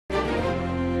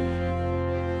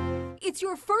It's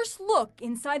your first look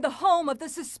inside the home of the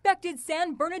suspected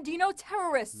San Bernardino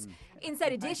terrorists.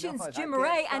 Inside Edition's Jim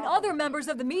Murray and other members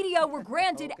of the media were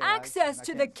granted access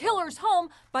to the killer's home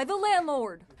by the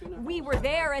landlord. We were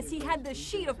there as he had the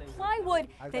sheet of plywood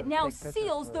that now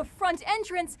seals the front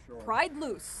entrance pried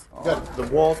loose. Got the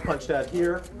walls punched out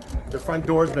here. The front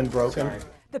door's been broken.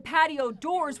 The patio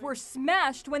doors were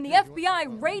smashed when the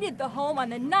FBI raided the home on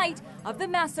the night of the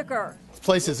massacre. This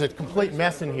place is a complete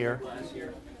mess in here.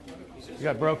 You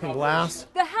got broken glass.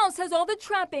 The house has all the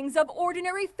trappings of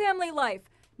ordinary family life,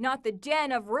 not the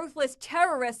den of ruthless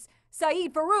terrorists,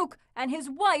 Saeed Farouk and his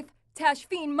wife,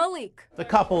 Tashfeen Malik. The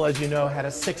couple, as you know, had a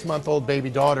 6-month-old baby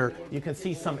daughter. You can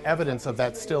see some evidence of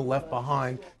that still left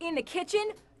behind. In the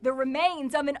kitchen, the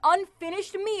remains of an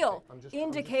unfinished meal,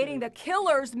 indicating the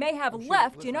killers may have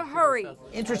left in a hurry.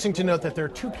 Interesting to note that there are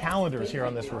 2 calendars here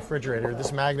on this refrigerator,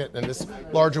 this magnet and this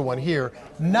larger one here.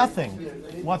 Nothing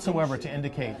whatsoever to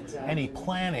indicate any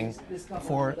planning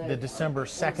for the December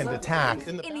 2nd attack.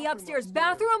 In the upstairs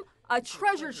bathroom, a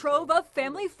treasure trove of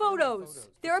family photos.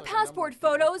 There are passport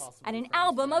photos and an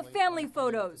album of family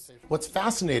photos. What's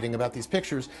fascinating about these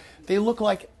pictures, they look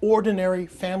like ordinary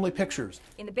family pictures.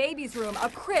 In the baby's room, a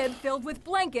crib filled with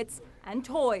blankets and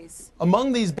toys.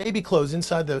 Among these baby clothes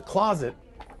inside the closet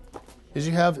is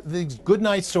you have these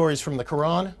goodnight stories from the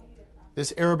Quran,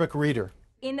 this Arabic reader.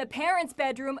 In the parents'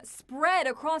 bedroom, spread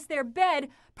across their bed,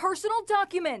 personal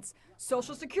documents,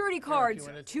 social security cards,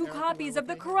 2 copies of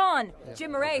the Quran.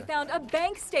 Jim Murray found a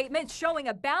bank statement showing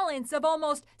a balance of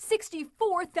almost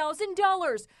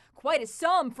 $64,000. Quite a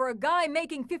sum for a guy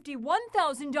making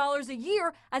 $51,000 a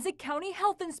year as a county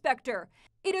health inspector.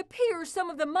 It appears some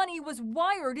of the money was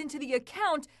wired into the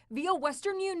account via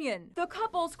Western Union. The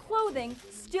couple's clothing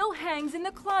still hangs in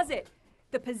the closet.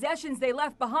 The possessions they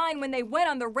left behind when they went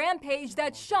on the rampage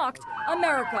that shocked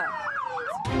America.